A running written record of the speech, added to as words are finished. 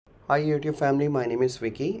Hi YouTube family, my name is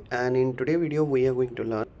Vicky and in today's video we are going to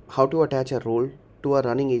learn how to attach a role to a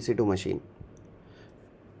running EC2 machine.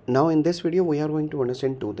 Now in this video we are going to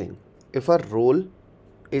understand two things. If a role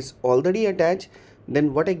is already attached,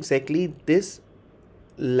 then what exactly this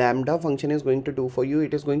Lambda function is going to do for you,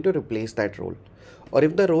 it is going to replace that role. Or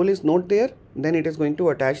if the role is not there, then it is going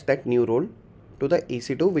to attach that new role to the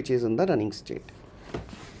EC2 which is in the running state.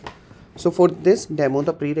 So for this demo,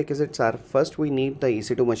 the prerequisites are: first we need the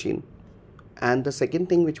EC2 machine, and the second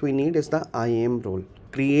thing which we need is the IAM role.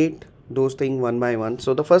 Create those things one by one.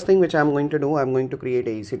 So the first thing which I'm going to do, I'm going to create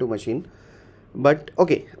a EC2 machine. But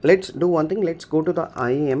okay, let's do one thing. Let's go to the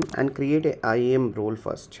IAM and create a IAM role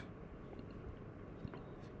first.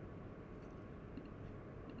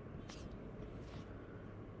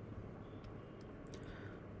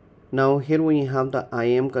 Now here we have the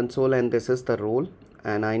IAM console and this is the role.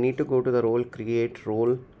 And I need to go to the role, create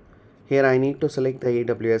role. Here I need to select the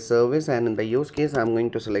AWS service, and in the use case I'm going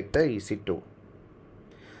to select the EC2.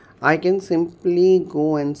 I can simply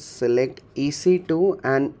go and select EC2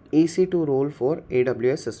 and EC2 role for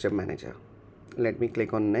AWS System Manager. Let me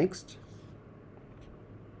click on next.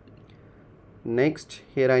 Next,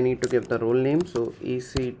 here I need to give the role name, so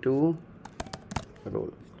EC2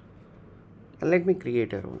 role. And let me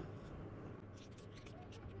create a role.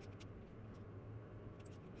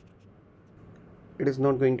 It is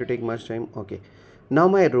not going to take much time. Okay, now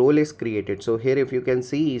my role is created. So here if you can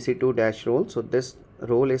see EC2 dash role, so this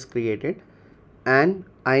role is created and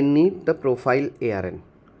I need the profile ARN.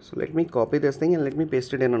 So let me copy this thing and let me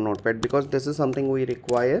paste it in a notepad, because this is something we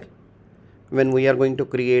require when we are going to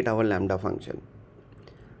create our Lambda function.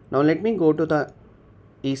 Now let me go to the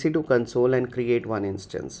EC2 console and create one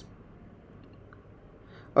instance.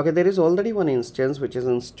 Okay, there is already one instance which is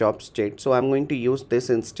in stop state, so I'm going to use this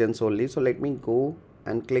instance only. So let me go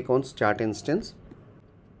and click on start instance.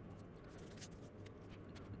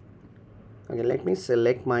 Okay, let me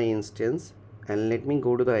select my instance and let me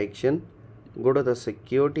go to the action, go to the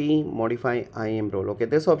security, modify IAM role. Okay,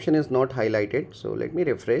 this option is not highlighted, so let me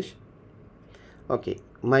refresh. Okay,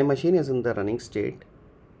 my machine is in the running state.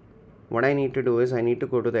 What I need to do is I need to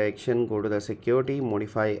go to the action, go to the security,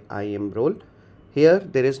 modify IAM role. Here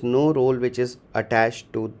there is no role which is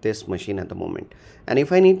attached to this machine at the moment, and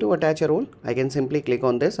if I need to attach a role, I can simply click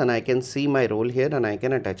on this and I can see my role here and I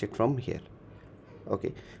can attach it from here.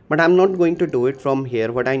 Okay, but I'm not going to do it from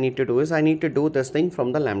here. What I need to do is I need to do this thing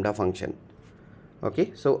from the Lambda function.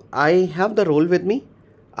 Okay, so I have the role with me,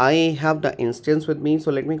 I have the instance with me,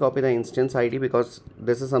 so let me copy the instance ID because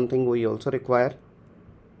this is something we also require.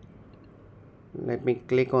 Let me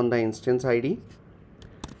click on the instance ID.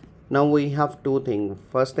 Now we have two things.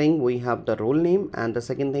 First thing, we have the role name, and the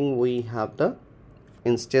second thing, we have the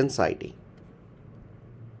instance ID.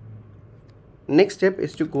 Next step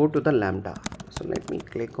is to go to the Lambda. So let me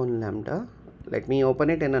click on Lambda. Let me open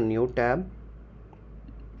it in a new tab.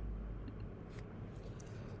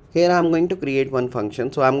 Here I'm going to create one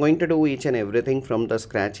function. So I'm going to do each and everything from the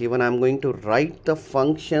scratch. Even I'm going to write the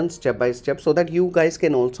function step by step so that you guys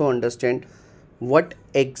can also understand what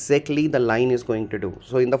exactly the line is going to do.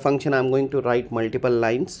 So in the function I'm going to write multiple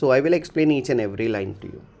lines, so I will explain each and every line to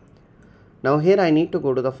you. Now here I need to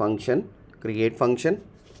go to the function, create function.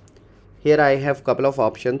 Here I have couple of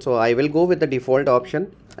options, so I will go with the default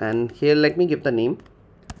option, and here let me give the name.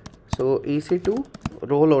 So EC2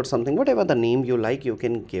 role or something, whatever the name you like you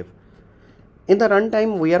can give. In the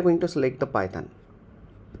runtime we are going to select the Python.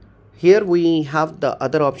 Here we have the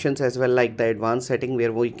other options as well, like the advanced setting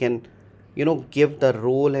where we can give the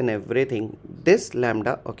role and everything. This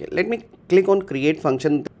Lambda, okay, let me click on create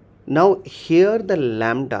function. Now here the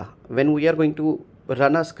Lambda, when we are going to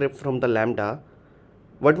run a script from the Lambda,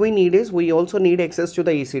 what we need is we also need access to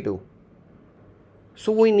the EC2.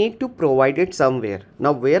 So we need to provide it somewhere.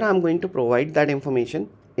 Now where I'm going to provide that information?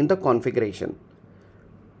 In the configuration.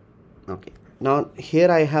 Okay, now here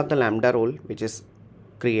I have the Lambda role which is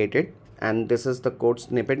created, and this is the code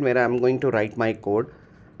snippet where I'm going to write my code.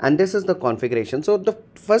 And this is the configuration. So the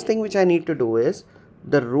first thing which I need to do is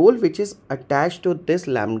the role which is attached to this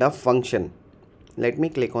Lambda function. Let me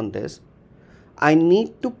click on this. I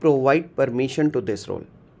need to provide permission to this role.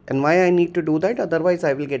 And why I need to do that? Otherwise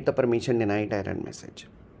I will get the permission denied error message.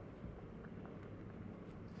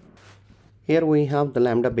 Here we have the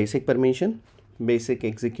Lambda basic permission, basic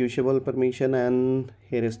executable permission, and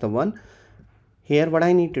here is the one. Here what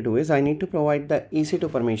I need to do is I need to provide the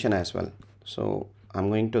EC2 permission as well. So I'm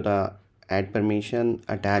going to the add permission,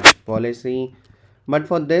 attach policy, but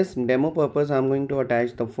for this demo purpose I'm going to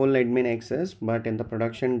attach the full admin access, but in the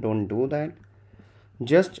production don't do that.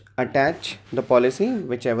 just attach the policy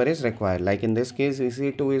whichever is required. Like in this case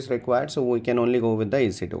EC2 is required, so we can only go with the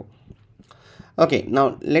EC2. Okay,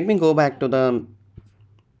 now let me go back to the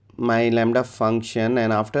my Lambda function,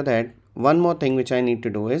 and after that one more thing which I need to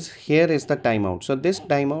do is, here is the timeout. So this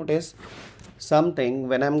timeout is something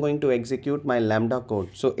when I'm going to execute my Lambda code,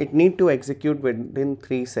 so it need to execute within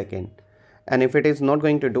 3 seconds, and if it is not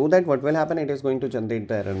going to do that, what will happen, it is going to generate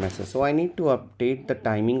the error message. So I need to update the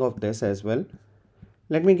timing of this as well.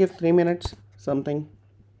 Let me give 3 minutes something.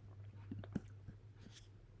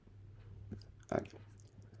 Okay.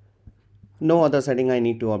 No other setting I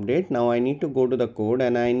need to update. Now I need to go to the code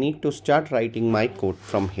and I need to start writing my code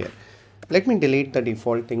from here. Let me delete the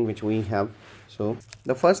default thing which we have. So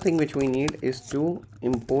the first thing which we need is to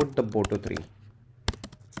import the Boto3.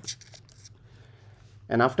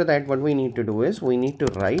 And after that, what we need to do is we need to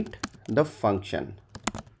write the function.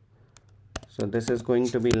 So this is going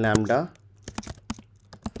to be Lambda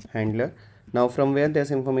handler. Now from where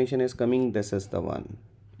this information is coming, this is the one.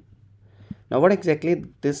 Now what exactly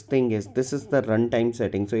this thing is, this is the runtime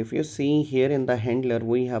setting. So if you see here in the handler,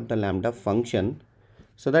 we have the Lambda function.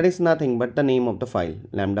 So that is nothing but the name of the file,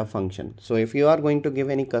 Lambda function. So if you are going to give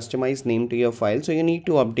any customized name to your file, so you need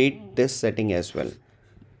to update this setting as well.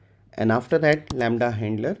 And after that, Lambda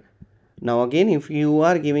handler. Now again, if you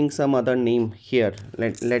are giving some other name here,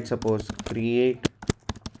 let's suppose create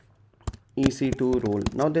EC2 role.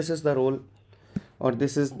 Now this is the role, or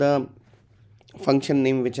this is the function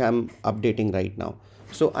name which I'm updating right now.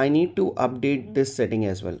 So I need to update this setting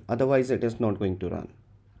as well, otherwise it is not going to run.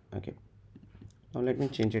 Okay, now let me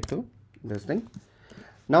change it to this thing.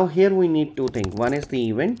 Now here we need two things. One is the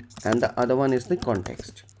event and the other one is the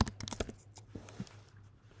context.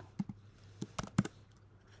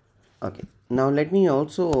 Okay, now let me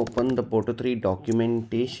also open the Boto3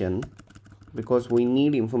 documentation because we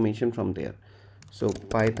need information from there. So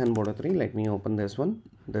Python Boto3, let me open this one.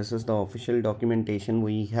 This is the official documentation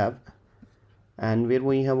we have, and where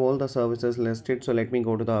we have all the services listed. So let me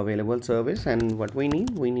go to the available service, and what we need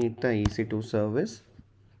the EC2 service.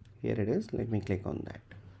 Here it is. Let me click on that.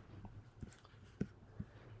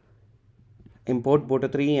 Import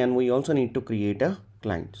Boto3, and we also need to create a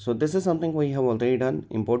client. So this is something we have already done.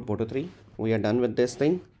 Import Boto3. We are done with this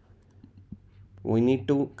thing. We need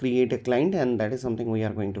to create a client, and that is something we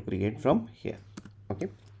are going to create from here. Okay.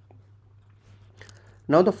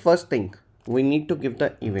 Now the first thing, we need to give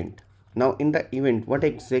the event. Now in the event, what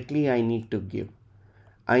exactly I need to give?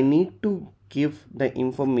 I need to give the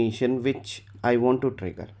information which I want to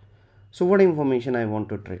trigger. So what information I want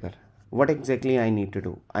to trigger? What exactly I need to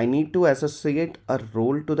do? I need to associate a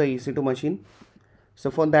role to the EC2 machine. So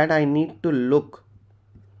for that I need to look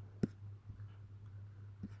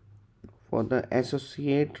for the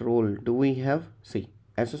associate role. Do we have, see,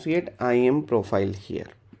 associate IAM profile here.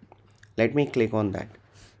 Let me click on that.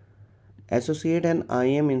 Associate an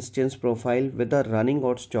IAM instance profile with the running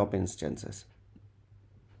or stop instances.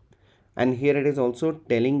 And here it is also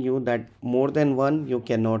telling you that more than one you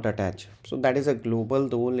cannot attach. So that is a global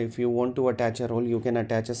role. If you want to attach a role, you can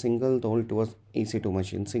attach a single role to a EC2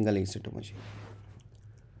 machine, single EC2 machine.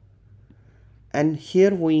 And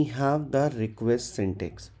here we have the request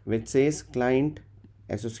syntax, which says client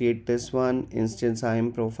associate this one, instance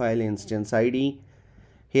IAM profile, instance ID.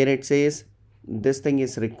 Here it says this thing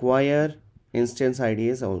is require, instance ID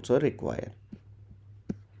is also require.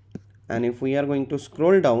 And if we are going to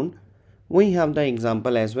scroll down, we have the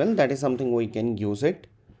example as well. That is something we can use it.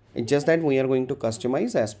 It's just that we are going to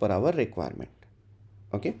customize as per our requirement.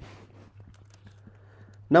 Okay.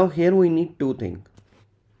 Now here we need two things.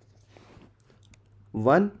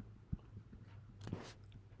 One,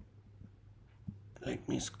 let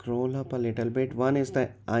me scroll up a little bit. One is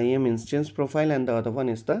the IAM instance profile and the other one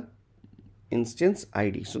is the instance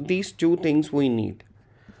ID. So these two things we need.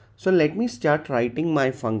 So let me start writing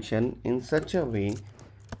my function in such a way,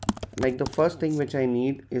 like the first thing which I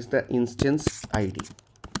need is the instance ID,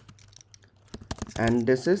 and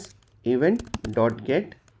this is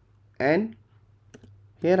event.get, and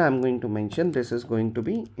here I am going to mention this is going to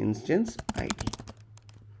be instance ID.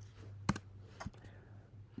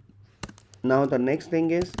 Now the next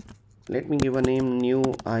thing is, let me give a name, new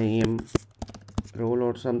IAM role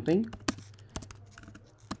or something,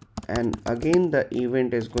 and again the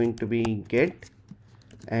event is going to be get,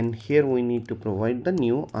 and here we need to provide the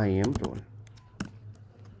new IAM role.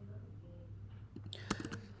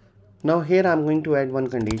 Now here I'm going to add one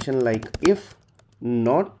condition, like if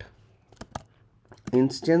not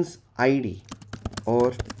instance ID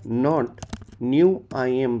or not new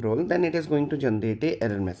IAM role, then it is going to generate a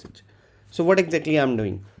error message. So what exactly I'm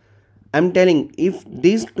doing? I'm telling if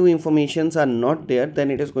these two informations are not there,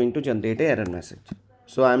 then it is going to generate a error message.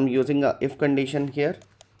 So I'm using a if condition here.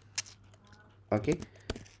 Okay,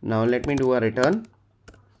 now let me do a return,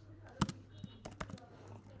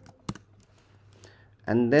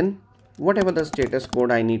 and then whatever the status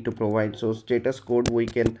code I need to provide. So status code, we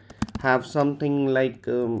can have something like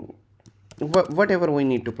whatever we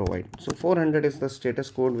need to provide. So 400 is the status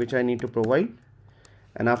code which I need to provide,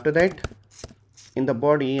 and after that in the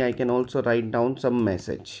body I can also write down some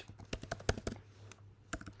message.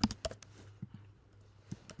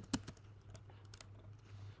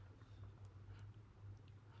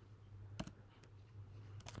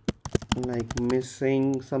 Like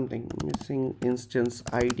missing something, missing instance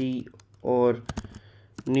ID or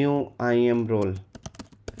new IAM role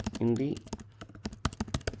in the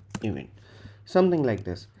event, something like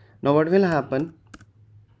this. Now what will happen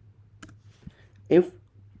if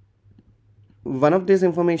one of this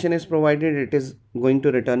information is provided? It is going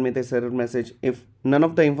to return me this error message. If none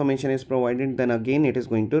of the information is provided, then again it is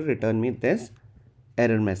going to return me this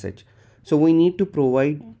error message. So we need to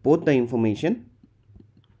provide both the information.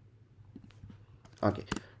 Okay,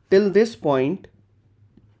 till this point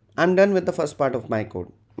I'm done with the first part of my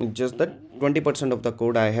code. It's just that 20% of the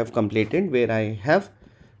code I have completed, where I have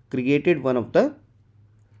created one of the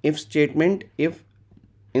if statement. If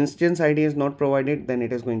instance ID is not provided, then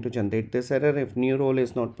it is going to generate this error. If new role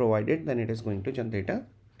is not provided, then it is going to generate a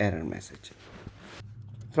error message.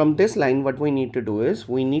 From this line, what we need to do is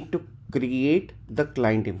we need to create the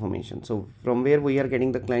client information. So from where we are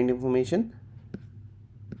getting the client information?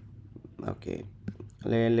 Okay,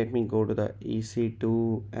 let me go to the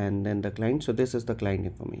EC2 and then the client. So this is the client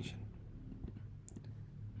information.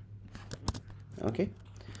 Okay,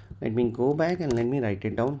 let me go back and let me write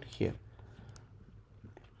it down here.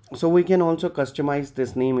 So we can also customize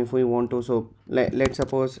this name if we want to. So let's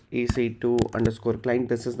suppose EC2 underscore client,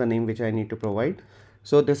 this is the name which I need to provide.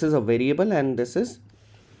 So this is a variable and this is.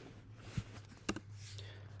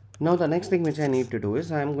 Now the next thing which I need to do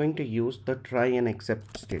is I am going to use the try and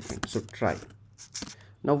except statement. So try.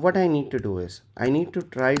 Now what I need to do is I need to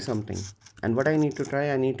try something, and what I need to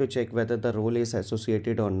try, I need to check whether the role is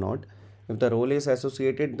associated or not. If the role is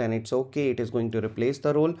associated, then it's okay, it is going to replace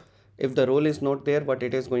the role. If the role is not there, what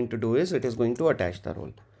it is going to do is it is going to attach the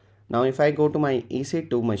role. Now if I go to my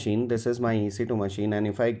EC2 machine, this is my EC2 machine, and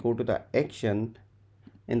if I go to the action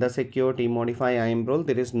in the security modify IAM role,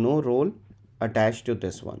 there is no role attached to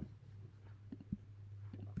this one.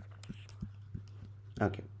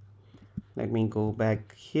 Okay, let me go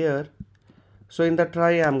back here. So in the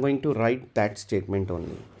try, I'm going to write that statement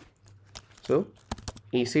only. So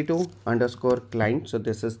EC2 underscore client, so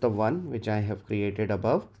this is the one which I have created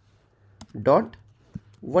above, dot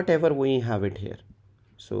whatever we have it here.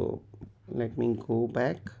 So let me go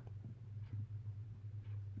back.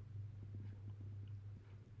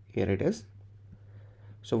 Here it is.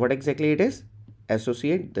 So what exactly it is?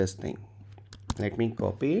 Associate this thing. Let me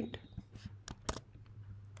copy it.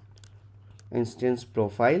 Instance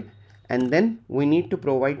profile, and then we need to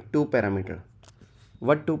provide two parameters.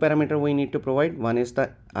 What two parameters we need to provide? One is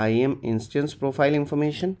the IAM instance profile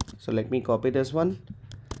information. So let me copy this one.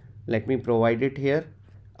 Let me provide it here.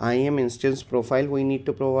 IAM instance profile we need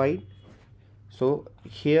to provide. So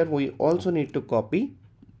here we also need to copy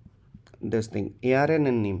this thing, ARN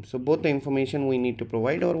and name. So both the information we need to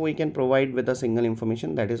provide, or we can provide with a single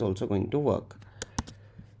information, that is also going to work.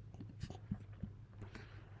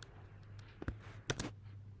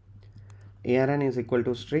 ARN is equal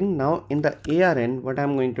to string. Now in the ARN, what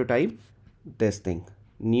I'm going to type? This thing,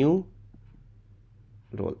 new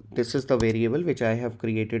role. This is the variable which I have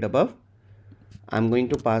created above. I'm going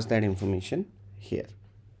to pass that information here,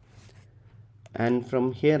 and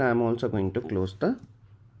from here I'm also going to close the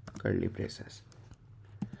curly braces.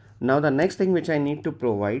 Now the next thing which I need to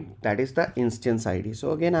provide, that is the instance ID.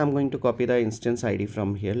 So again I'm going to copy the instance ID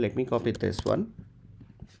from here. Let me copy this one.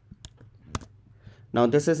 Now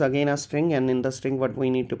this is again a string, and in the string what we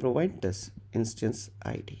need to provide? This instance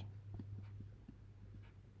ID.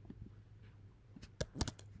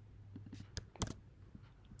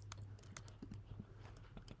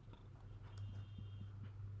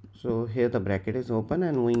 So here the bracket is open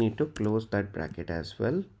and we need to close that bracket as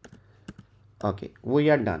well. Okay, we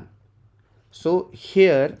are done. So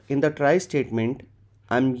here in the try statement,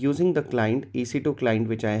 I'm using the client EC2 client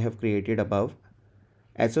which I have created above.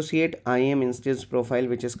 Associate IAM instance profile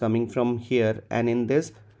which is coming from here, and in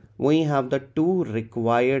this we have the two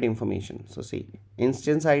required information. So see,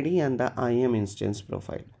 instance ID and the IAM instance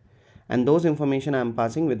profile, and those information I am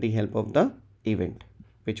passing with the help of the event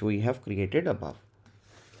which we have created above.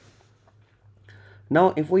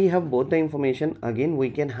 Now if we have both the information, again we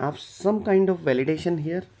can have some kind of validation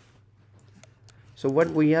here. So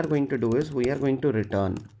what we are going to do is we are going to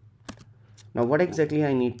return. Now what exactly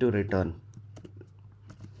I need to return?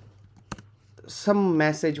 Some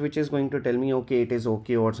message which is going to tell me okay, it is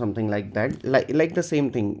okay, or something like that, like the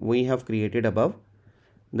same thing we have created above.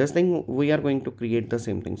 This thing we are going to create the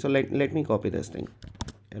same thing. So let me copy this thing,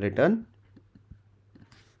 return,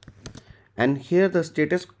 and here the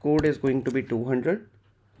status code is going to be 200,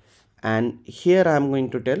 and here I am going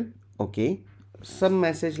to tell okay, some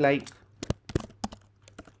message like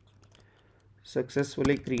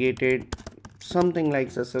successfully created, something like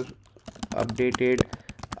updated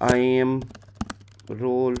IAM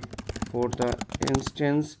role for the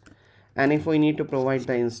instance. And if we need to provide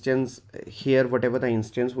the instance here, whatever the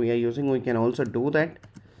instance we are using, we can also do that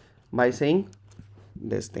by saying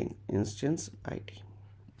this thing, instance ID,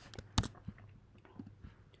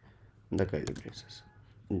 the curly braces,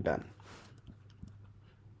 done.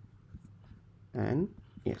 And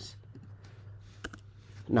yes,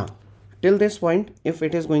 now till this point, if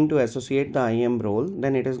it is going to associate the IAM role,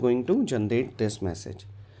 then it is going to generate this message.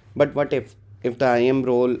 But what if the IAM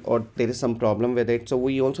role or there is some problem with it? So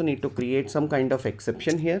we also need to create some kind of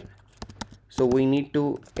exception here. So we need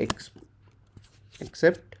to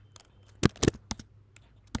accept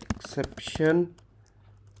exception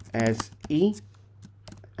as E,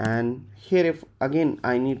 and here if again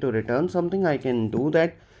I need to return something, I can do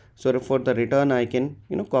that. So for the return, I can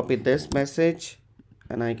copy this message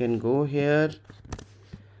and I can go here,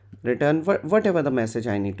 return whatever the message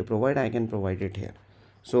I need to provide, I can provide it here.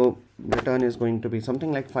 So return is going to be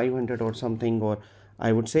something like 500 or something, or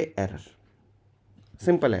I would say error,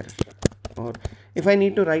 simple error. Or if I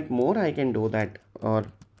need to write more, I can do that, or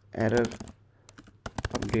error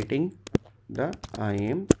updating the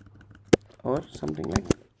IAM or something like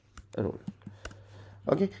role.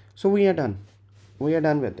 Okay, so we are done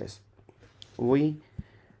with this. We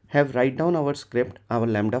have write down our script, our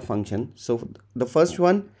Lambda function. So the first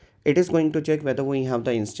one, it is going to check whether we have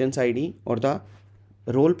the instance ID or the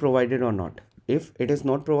role provided or not. If it is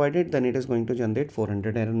not provided, then it is going to generate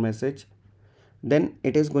 400 error message. Then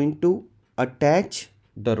it is going to attach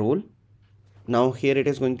the role. Now here it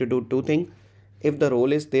is going to do two things. If the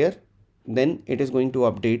role is there, then it is going to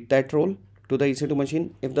update that role to the EC2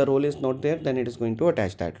 machine. If the role is not there, then it is going to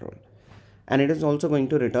attach that role, and it is also going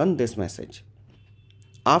to return this message.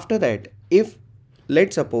 After that, if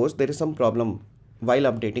let's suppose there is some problem while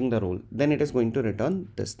updating the role, then it is going to return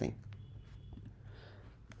this thing.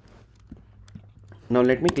 Now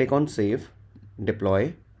let me click on save,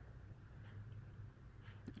 deploy.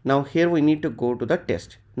 Now here we need to go to the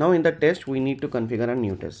test. Now in the test, we need to configure a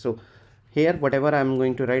new test. So here whatever I'm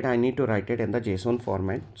going to write, I need to write it in the JSON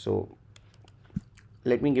format. So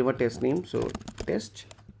let me give a test name. So test,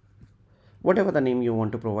 whatever the name you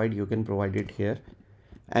want to provide, you can provide it here.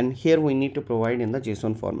 And here we need to provide in the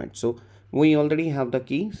JSON format. So we already have the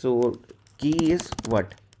key. So key is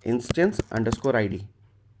what? Instance underscore ID.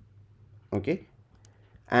 Okay.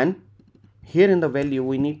 And here in the value,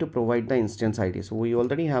 we need to provide the instance ID. So we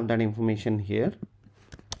already have that information here.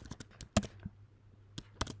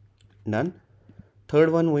 Done. Third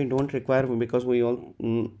one we don't require because we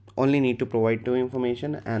only need to provide two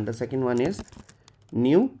information. And the second one is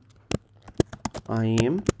new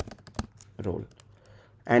IAM role.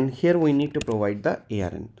 And here we need to provide the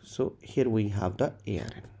ARN. So here we have the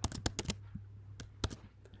ARN.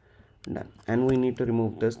 Done. And we need to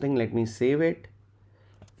remove this thing. Let me save it.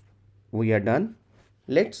 We are done.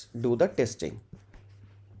 Let's do the testing.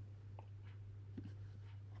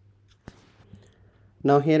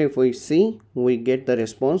 Now here if we see, we get the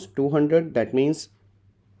response 200. That means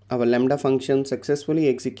our Lambda function successfully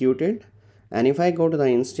executed. And if I go to the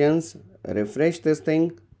instance, refresh this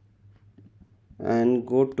thing and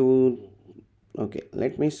go to, okay,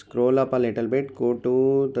 let me scroll up a little bit, go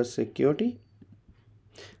to the security.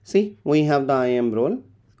 See, we have the IAM role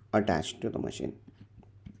attached to the machine.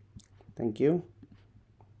 Thank you.